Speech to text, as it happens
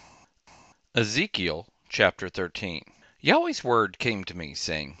Ezekiel chapter 13. Yahweh's word came to me,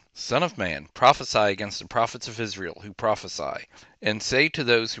 saying, Son of man, prophesy against the prophets of Israel who prophesy, and say to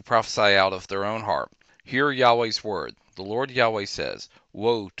those who prophesy out of their own heart, Hear Yahweh's word. The Lord Yahweh says,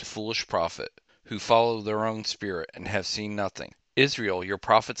 Woe to the foolish prophet, who follow their own spirit and have seen nothing. Israel, your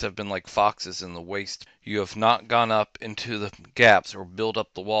prophets have been like foxes in the waste. You have not gone up into the gaps or built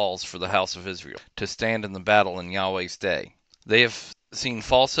up the walls for the house of Israel, to stand in the battle in Yahweh's day. They have seen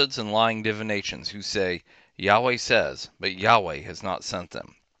falsehoods and lying divinations, who say, Yahweh says, but Yahweh has not sent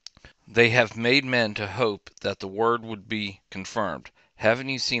them. They have made men to hope that the word would be confirmed. Haven't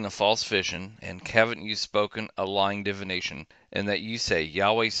you seen a false vision, and haven't you spoken a lying divination, and that you say,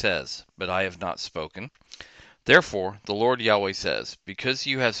 Yahweh says, but I have not spoken? Therefore, the Lord Yahweh says, Because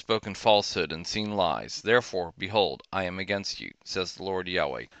you have spoken falsehood and seen lies, therefore, behold, I am against you, says the Lord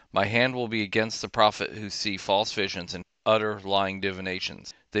Yahweh. My hand will be against the prophet who see false visions and utter lying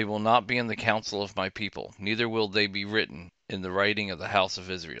divinations. They will not be in the council of my people, neither will they be written in the writing of the house of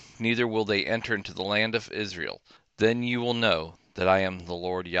Israel, neither will they enter into the land of Israel. Then you will know that I am the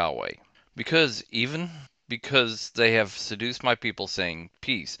Lord Yahweh. Because they have seduced my people, saying,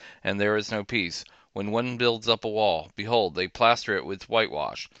 Peace, and there is no peace. When one builds up a wall, behold, they plaster it with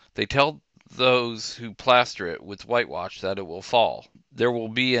whitewash. They tell those who plaster it with whitewash that it will fall. There will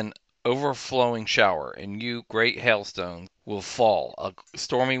be an overflowing shower, and you, great hailstones, will fall. A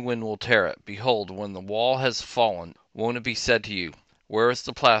stormy wind will tear it. Behold, when the wall has fallen, won't it be said to you, Where is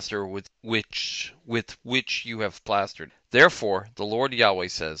the plaster with which you have plastered? Therefore, the Lord Yahweh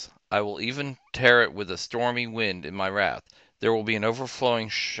says, I will even tear it with a stormy wind in my wrath. There will be an overflowing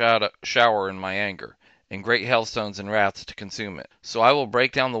shower in my anger, and great hailstones and wrath to consume it. So I will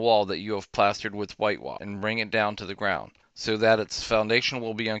break down the wall that you have plastered with whitewash, and bring it down to the ground, so that its foundation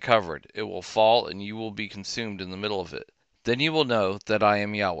will be uncovered. It will fall, and you will be consumed in the middle of it. Then you will know that I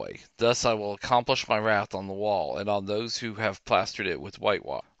am Yahweh. Thus I will accomplish my wrath on the wall, and on those who have plastered it with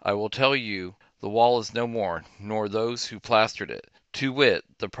whitewash. I will tell you, the wall is no more, nor those who plastered it, to wit,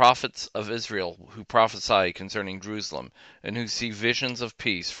 the prophets of Israel who prophesy concerning Jerusalem, and who see visions of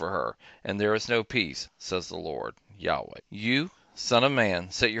peace for her, and there is no peace, says the Lord Yahweh. You, son of man,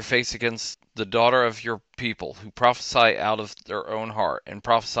 set your face against the daughter of your people, who prophesy out of their own heart, and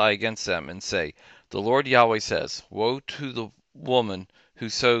prophesy against them, and say, The Lord Yahweh says, Woe to the woman who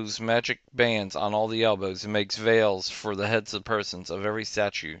sews magic bands on all the elbows, and makes veils for the heads of persons of every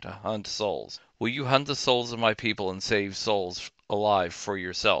statue to hunt souls. Will you hunt the souls of my people and save souls alive for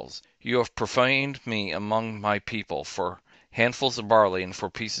yourselves? You have profaned me among my people for handfuls of barley and for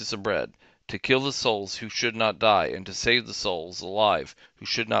pieces of bread, to kill the souls who should not die, and to save the souls alive who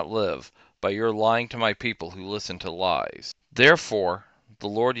should not live, by your lying to my people who listen to lies. Therefore, the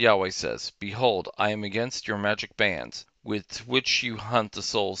Lord Yahweh says, Behold, I am against your magic bands, with which you hunt the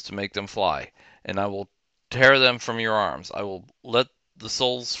souls to make them fly, and I will tear them from your arms. I will let the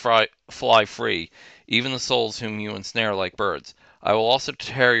souls fly free, even the souls whom you ensnare like birds. I will also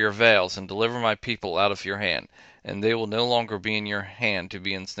tear your veils and deliver my people out of your hand, and they will no longer be in your hand to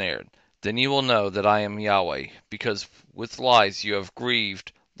be ensnared. Then you will know that I am Yahweh, because with lies you have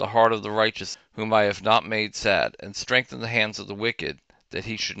grieved the heart of the righteous, whom I have not made sad, and strengthened the hands of the wicked, that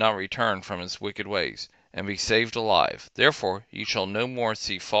he should not return from his wicked ways, and be saved alive. Therefore you shall no more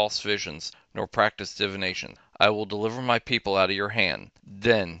see false visions, nor practice divination. I will deliver my people out of your hand.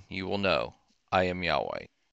 Then you will know I am Yahweh.